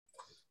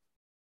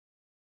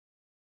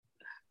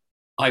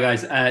Hi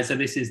guys. So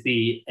this is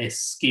the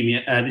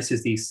ischemia. This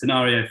is the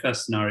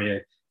first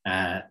scenario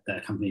that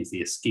accompanies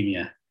the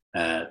ischemia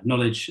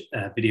knowledge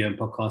video and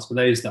podcast. For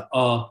those that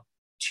are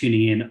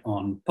tuning in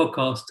on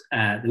podcast,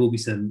 there will be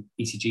some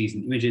ECGs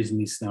and images in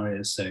these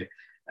scenarios. So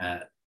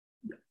I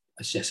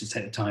suggest you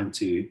take the time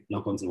to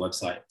log onto the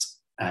website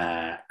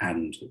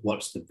and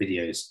watch the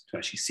videos to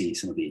actually see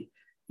some of the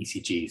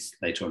ECGs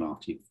later on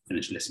after you've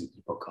finished listening to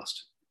the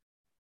podcast.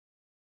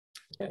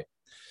 Okay.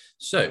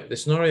 So the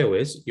scenario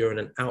is you're in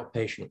an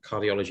outpatient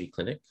cardiology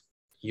clinic.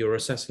 You're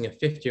assessing a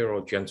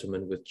 50-year-old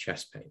gentleman with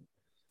chest pain.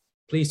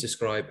 Please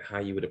describe how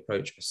you would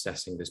approach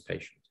assessing this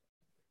patient.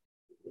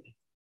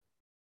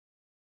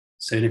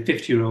 So in a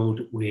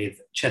 50-year-old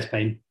with chest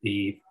pain,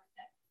 the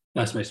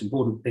first most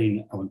important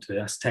thing I want to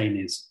ascertain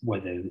is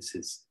whether this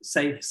is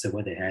safe, so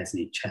whether he has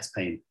any chest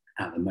pain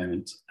at the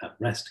moment at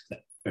rest.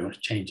 That very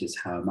much changes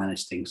how I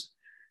manage things.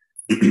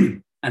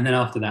 And then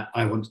after that,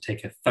 I want to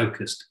take a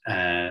focused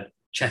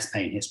chest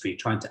pain history,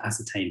 trying to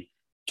ascertain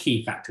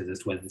key factors as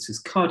to whether this is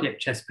cardiac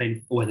chest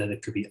pain or whether there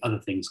could be other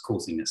things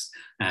causing this.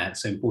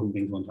 So important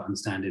things I want to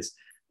understand is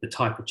the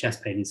type of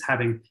chest pain he's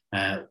having,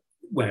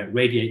 where it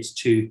radiates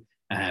to,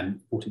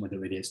 important whether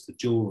it radiates to the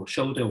jaw or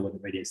shoulder, or whether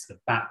it radiates to the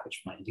back,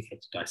 which might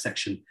indicate a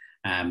dissection.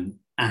 And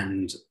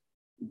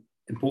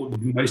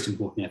most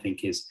importantly, I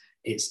think, is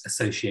its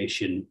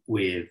association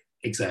with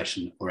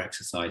exertion or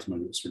exercise,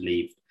 whether it's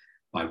relieved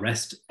by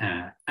rest.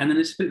 And then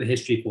it's a bit of a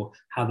history for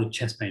how the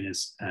chest pain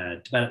has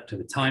developed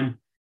over time.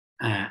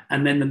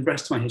 And then the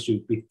rest of my history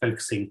would be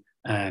focusing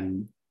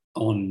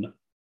on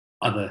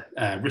other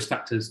risk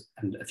factors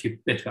and a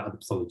bit about other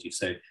pathology.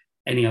 So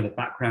any other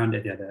background,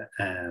 any other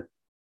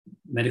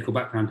medical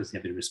background, does he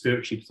have any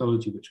respiratory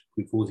pathology which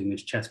could be causing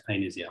this chest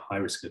pain? Is he at high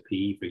risk of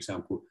PE, for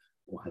example,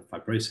 or have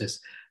fibrosis?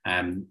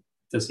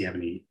 Does he have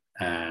any,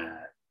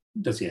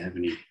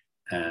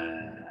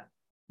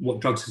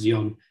 what drugs is he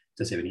on?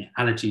 Does he have any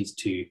allergies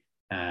to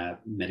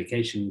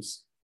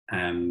medications,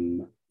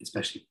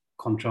 especially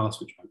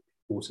contrast, which might be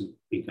important,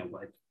 thinking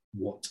about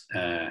what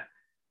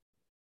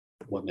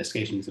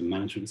investigations and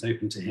management is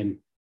open to him,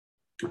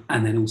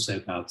 and then also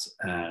about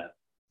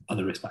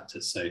other risk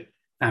factors. So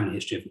family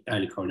history of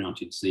early coronary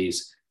artery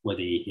disease, whether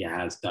he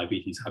has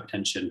diabetes,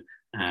 hypertension,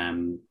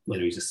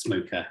 whether he's a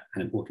smoker,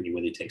 and importantly,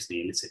 whether he takes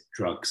any illicit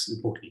drugs,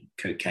 importantly,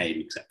 cocaine,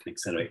 because that can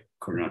accelerate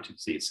coronary artery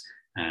disease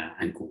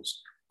and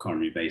cause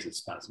coronary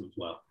vasospasm as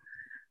well.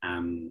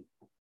 And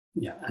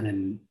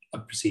then I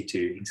proceed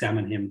to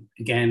examine him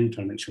again,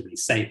 trying to make sure that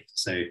he's safe.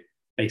 So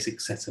basic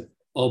set of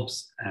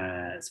OBS,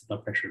 so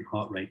blood pressure and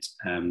heart rate,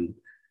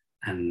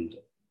 and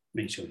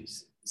make sure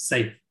he's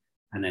safe,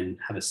 and then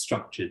have a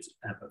structured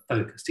but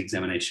focused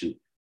examination.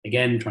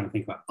 Again, trying to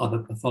think about other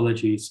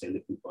pathologies, so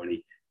looking for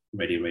any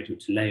radial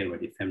delay or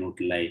radiofemoral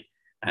delay,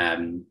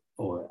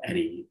 or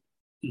any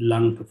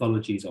lung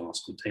pathologies or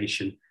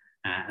auscultation,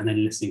 and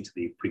then listening to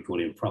the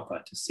precordial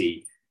proper to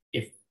see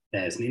if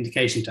there's an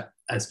indication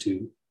as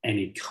to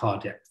any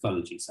cardiac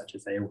pathology, such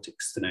as aortic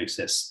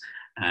stenosis,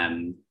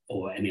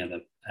 or any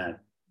other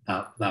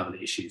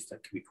valvular issues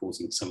that could be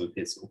causing some of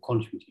his, or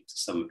contributing to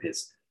some of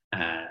his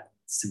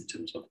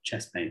symptoms of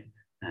chest pain,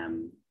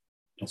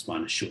 plus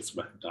minus short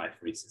rapid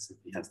diaphoresis if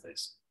he has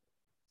those.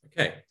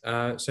 Okay,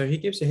 so he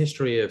gives a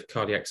history of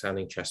cardiac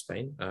sounding chest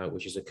pain,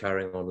 which is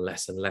occurring on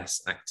less and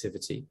less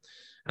activity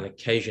and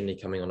occasionally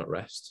coming on at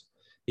rest.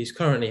 He's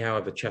currently,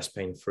 however, chest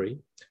pain free,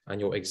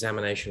 and your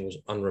examination was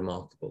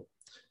unremarkable.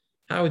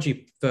 How would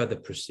you further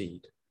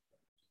proceed?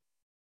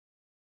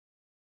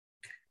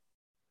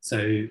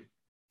 So,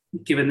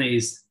 given that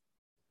he's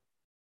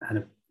had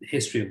a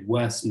history of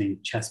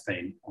worsening chest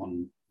pain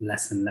on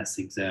less and less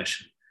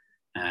exertion,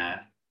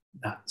 that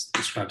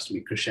describes to me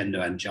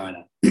crescendo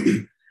angina.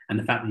 And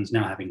the fact that he's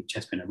now having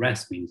chest pain at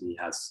rest means he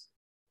has,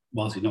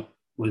 whilst he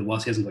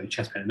hasn't got any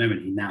chest pain at the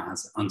moment, he now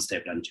has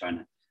unstable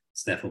angina.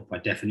 So therefore, by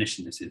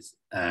definition, this is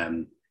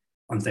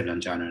unstable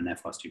angina, and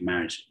therefore has to be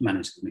managed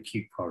as an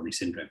acute coronary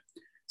syndrome.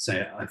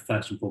 So I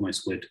first and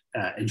foremost would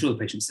ensure the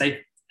patient's safe,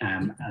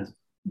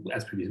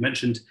 as previously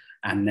mentioned,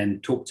 and then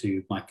talk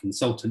to my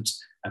consultant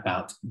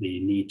about the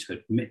need to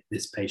admit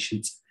this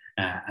patient,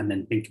 and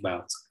then think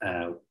about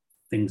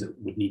things that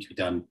would need to be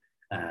done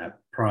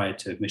prior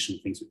to admission,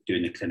 things we do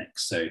in the clinic.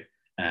 So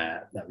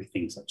that would be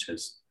things such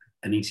as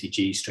an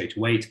ECG straight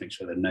away to make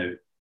sure there are no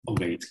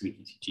ongoing ischemic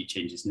ECG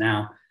changes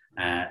now.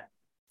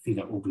 Think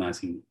about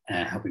organising,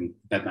 helping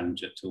the bed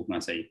manager to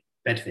organise a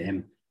bed for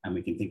him, and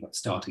we can think about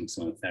starting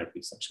some of the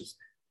therapies such as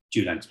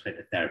dual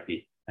antiplatelet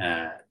therapy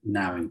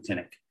now in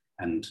clinic,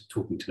 and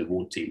talking to the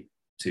ward team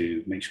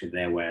to make sure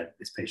they're aware that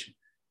this patient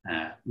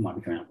might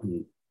be coming up.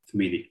 And for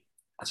me,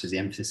 the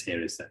emphasis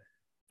here is that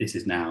this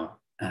is now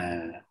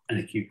an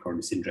acute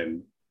coronary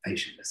syndrome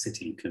patient that's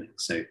sitting in clinic.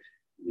 So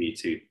we need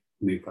to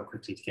move quite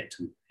quickly to get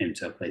him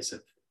to a place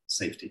of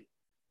safety.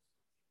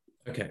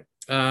 Okay,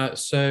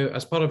 so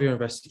as part of your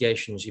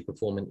investigations, you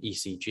perform an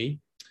ECG.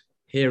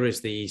 Here is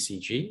the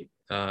ECG.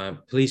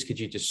 Please, could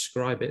you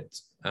describe it,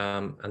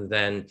 and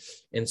then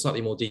in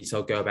slightly more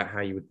detail, go about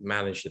how you would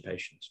manage the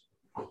patient?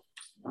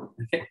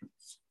 Okay.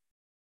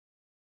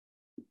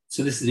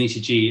 So this is an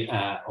ECG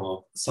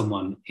of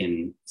someone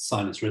in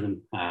sinus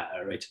rhythm at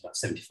a rate of about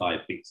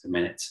 75 beats a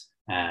minute.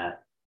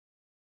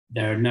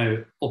 There are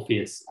no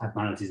obvious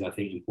abnormalities. I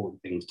think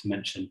important things to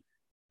mention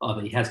are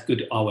that he has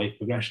good R-wave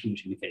progression,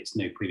 which indicates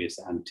no previous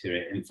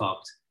anterior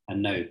infarct,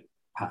 and no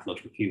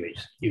pathological Q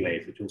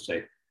waves, which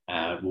also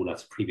rule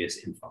out a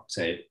previous infarct.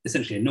 So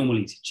essentially a normal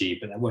ECG,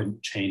 but that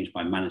won't change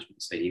my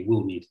management. So he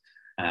will need,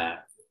 the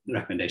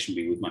recommendation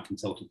will be with my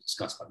consultant to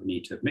discuss about the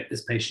need to admit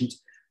this patient.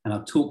 And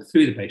I'll talk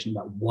through the patient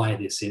about why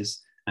this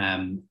is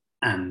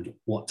and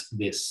what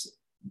this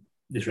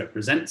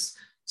represents.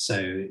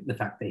 So the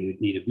fact that he would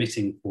need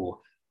admitting for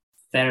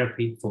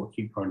therapy for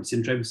acute coronary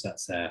syndrome, so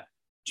that's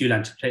dual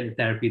antiplatelet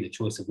therapy, the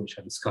choice of which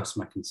I discussed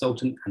with my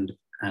consultant,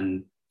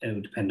 and it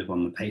would depend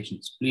upon the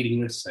patient's bleeding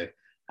risk, so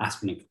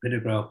aspirin and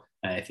clopidogrel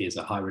if he has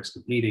a high risk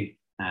of bleeding,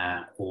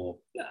 or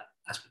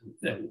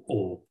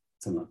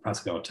something like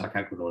prasugrel or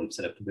ticagrelor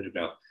instead of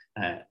clopidogrel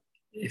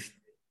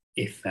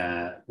if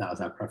that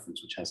was our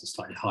preference, which has a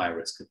slightly higher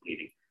risk of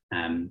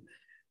bleeding.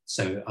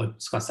 So I'll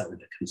discuss that with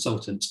the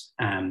consultant,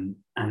 and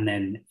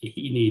then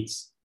he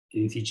needs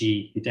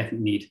ECG. You definitely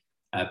need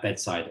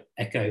bedside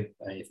echo,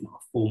 if not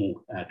a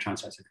formal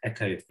transrectal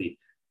echo, if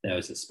there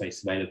is a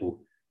space available,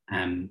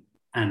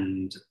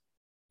 and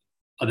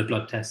other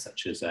blood tests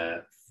such as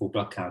full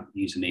blood count,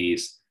 using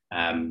these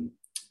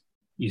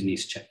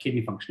to check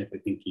kidney function if we're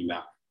thinking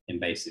about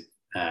invasive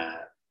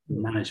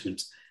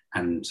management,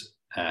 and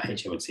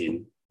HbA1c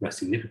and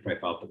resting lipid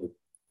profile. But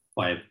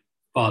by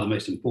far the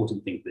most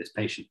important thing for this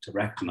patient to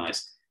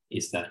recognize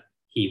is that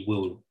he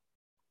will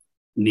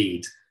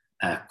need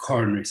a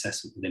coronary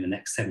assessment within the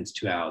next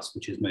 72 hours,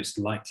 which is most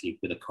likely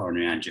with a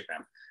coronary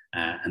angiogram.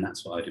 And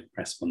that's what I'd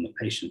impress upon the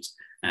patient,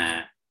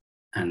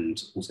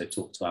 and also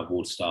talk to our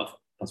ward staff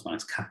plus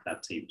minus cath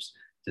lab teams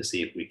to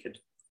see if we could,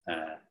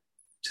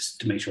 just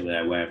to make sure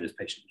they're aware of this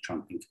patient, try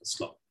and think of a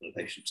slot for the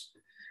patient.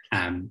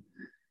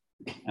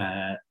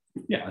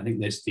 Yeah, I think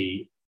those are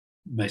the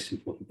most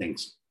important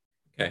things.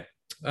 Okay.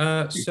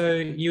 So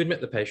you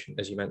admit the patient,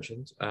 as you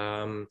mentioned,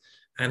 and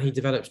he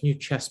develops new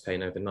chest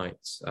pain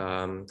overnight.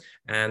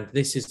 And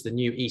this is the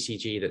new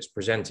ECG that's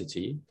presented to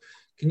you.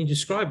 Can you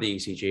describe the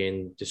ECG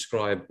and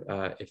describe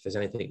if there's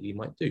anything you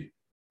might do?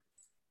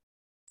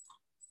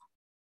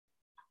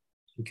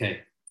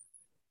 Okay.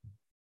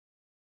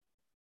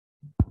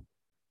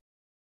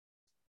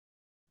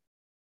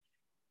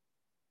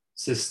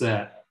 So this is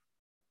a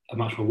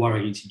much more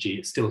worrying ECG.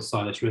 It's still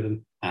sinus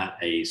rhythm at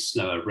a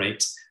slower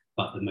rate,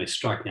 but the most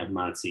striking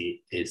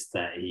abnormality is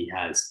that he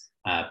has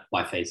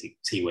biphasic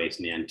T waves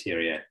in the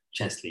anterior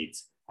chest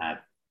leads,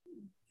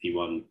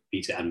 V1,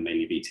 V2, and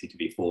mainly V2 to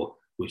V4,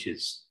 which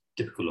is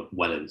typical of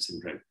Wellens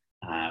syndrome,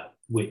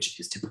 which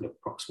is typical of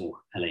proximal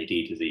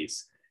LAD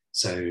disease.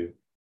 So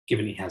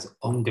given he has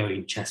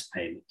ongoing chest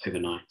pain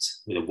overnight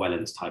with a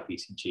Wellens type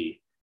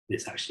ECG,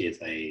 this actually is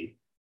a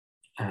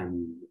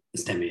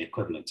STEMI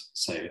equivalent.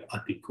 So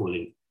I'd be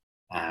calling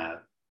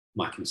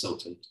my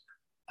consultant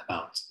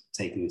about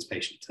taking this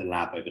patient to the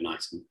lab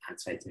overnight and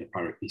activating a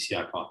primary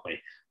PCI pathway,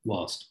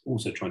 whilst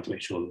also trying to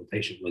make sure that the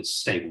patient was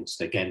stable.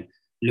 So again,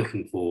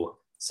 looking for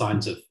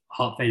signs of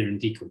heart failure and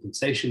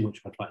decompensation,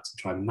 which I'd like to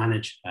try and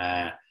manage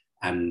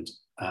and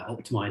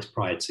optimize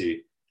prior to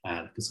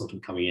the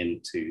consultant coming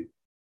in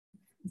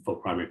for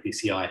primary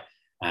PCI,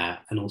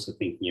 and also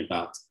thinking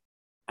about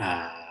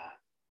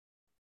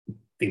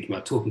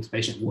talking to the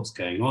patient, what's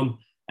going on,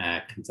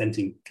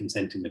 consenting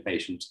the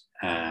patient,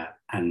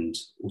 and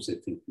also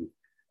thinking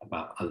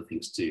about other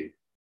things to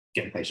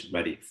get the patient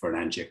ready for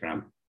an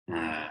angiogram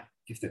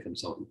if the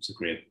consultant's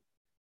agreeable.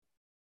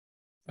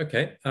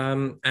 Okay,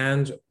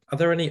 and are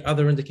there any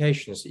other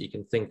indications that you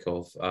can think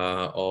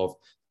of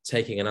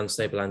taking an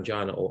unstable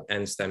angina or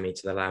NSTEMI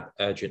to the lab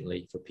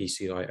urgently for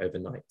PCI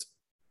overnight?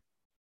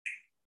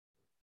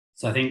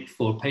 So I think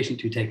for a patient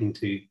who's taken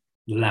to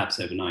the labs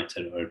overnight,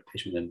 or a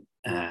patient with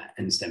an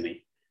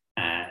NSTEMI,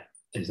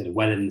 there's a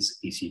Wellens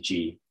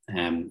ECG.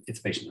 If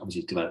the patient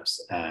obviously develops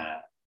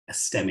a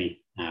STEMI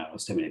or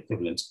STEMI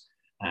equivalent,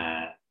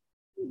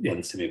 the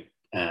other STEMI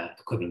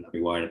equivalent that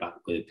we worried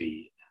about would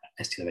be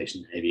ST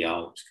elevation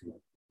AVR, which can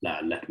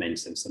be left main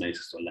stem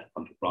stenosis or left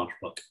bundle branch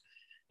block.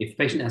 If the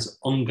patient has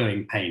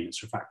ongoing pain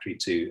that's refractory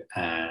to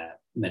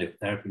medical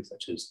therapy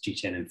such as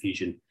GTN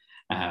infusion,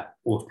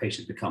 or if the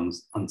patient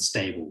becomes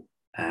unstable,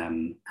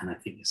 and I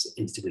think this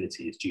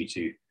instability is due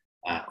to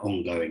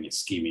ongoing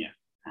ischemia.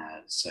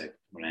 So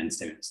when an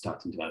NSTEMI is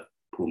starting to develop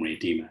pulmonary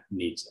edema,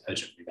 needs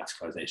urgent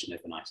revascularization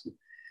overnight. And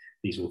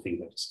these are all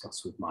things I've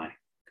discussed with my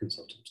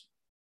consultant.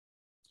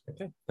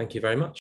 Okay, thank you very much.